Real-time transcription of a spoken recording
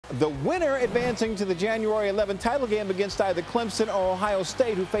The winner advancing to the January 11 title game against either Clemson or Ohio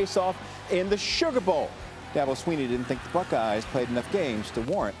State, who face off in the Sugar Bowl. Dabo Swinney didn't think the Buckeyes played enough games to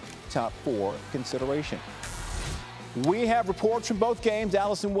warrant top 4 consideration. We have reports from both games.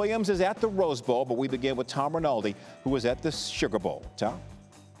 Allison Williams is at the Rose Bowl, but we begin with Tom Rinaldi, who was at the Sugar Bowl. Tom?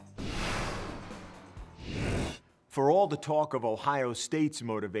 For all the talk of Ohio State's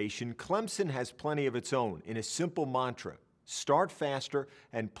motivation, Clemson has plenty of its own in a simple mantra: start faster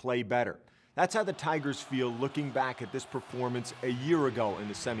and play better. That's how the Tigers feel looking back at this performance a year ago in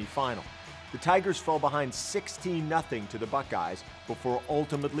the semifinal. The Tigers fell behind 16-0 to the Buckeyes before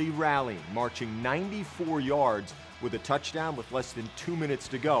ultimately rallying, marching 94 yards with a touchdown with less than 2 minutes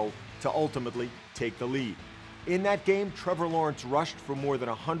to go to ultimately take the lead. In that game, Trevor Lawrence rushed for more than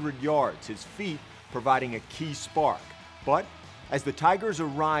 100 yards, his feet providing a key spark. But as the Tigers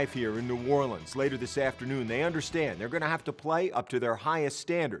arrive here in New Orleans later this afternoon, they understand they're going to have to play up to their highest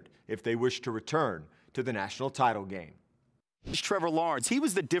standard if they wish to return to the national title game. Trevor Lawrence, he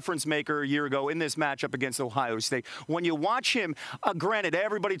was the difference maker a year ago in this matchup against Ohio State. When you watch him, granted,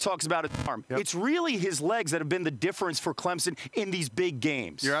 everybody talks about his arm. Yep. It's really his legs that have been the difference for Clemson in these big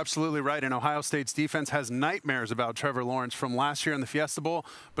games. You're absolutely right, and Ohio State's defense has nightmares about Trevor Lawrence from last year in the Fiesta Bowl,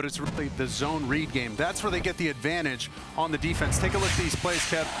 but it's really the zone read game. That's where they get the advantage on the defense. Take a look at these plays,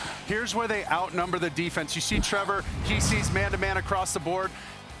 Kev. Here's where they outnumber the defense. You see Trevor, he sees man-to-man across the board.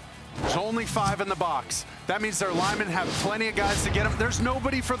 There's only 5 in the box. That means their linemen have plenty of guys to get him. There's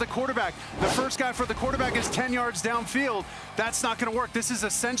nobody for the quarterback. The first guy for the quarterback is 10 yards downfield. That's not going to work. This is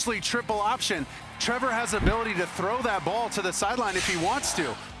essentially triple option. Trevor has the ability to throw that ball to the sideline if he wants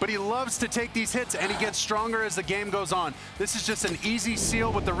to, but he loves to take these hits, and he gets stronger as the game goes on. This is just an easy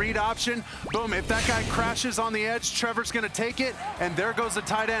seal with the read option. Boom, if that guy crashes on the edge, Trevor's going to take it, and there goes the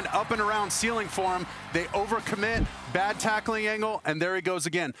tight end up and around sealing for him. They overcommit, bad tackling angle, and there he goes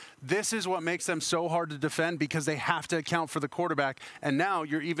again. This is what makes them so hard to defend, because they have to account for the quarterback, and now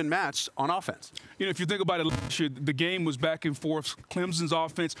you're even matched on offense. You know, if you think about it last year, the game was back and forth. Clemson's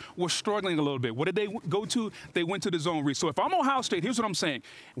offense was struggling a little bit. What did they go to? They went to the zone read. So if I'm Ohio State, here's what I'm saying.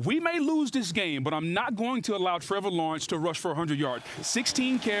 We may lose this game, but I'm not going to allow Trevor Lawrence to rush for 100 yards.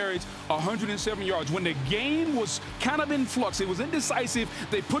 16 carries, 107 yards. When the game was kind of in flux, it was indecisive,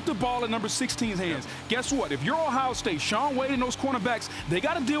 they put the ball in number 16's hands. Guess what? If you're Ohio State, Sean Wade and those cornerbacks, they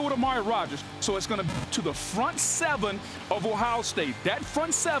got to deal with Amari Rodgers. So it's going to be to the front 7 of Ohio State. That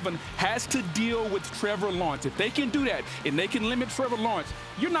front 7 has to deal with Trevor Lawrence. If they can do that and they can limit Trevor Lawrence,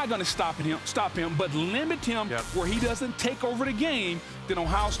 you're not going to stop him, but limit him where he doesn't take over the game, then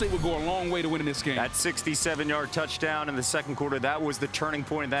Ohio State will go a long way to winning this game. That 67-yard touchdown in the second quarter, that was the turning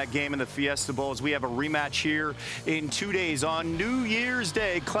point in that game in the Fiesta Bowl, as we have a rematch here in 2 days on New Year's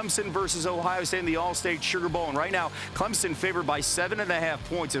Day. Clemson versus Ohio State in the All-State Sugar Bowl. And right now, Clemson favored by 7.5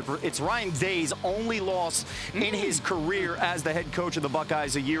 points. It's Ryan Day's only loss in his career as the head coach of the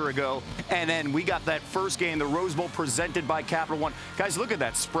Buckeyes a year ago. And then we got that first game, the Rose Bowl, presented by Capital One. Guys, look at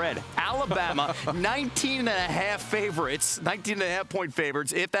that spread. Alabama, 19.5 favorites, 19.5-point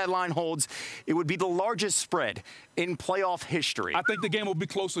favorites. If that line holds, it would be the largest spread in playoff history. I think the game will be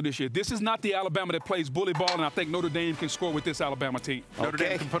closer this year. This is not the Alabama that plays bully ball, and I think Notre Dame can score with this Alabama team. Notre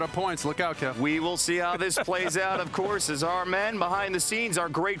Dame can put up points. Look out, Kev. We will see how this plays out, of course, as our men behind the scenes, our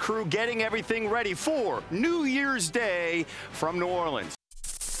great crew, getting everything ready for New Year's Day from New Orleans.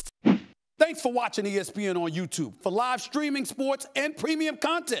 Thanks for watching ESPN on YouTube. For live streaming, sports, and premium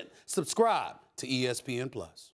content, subscribe to ESPN+.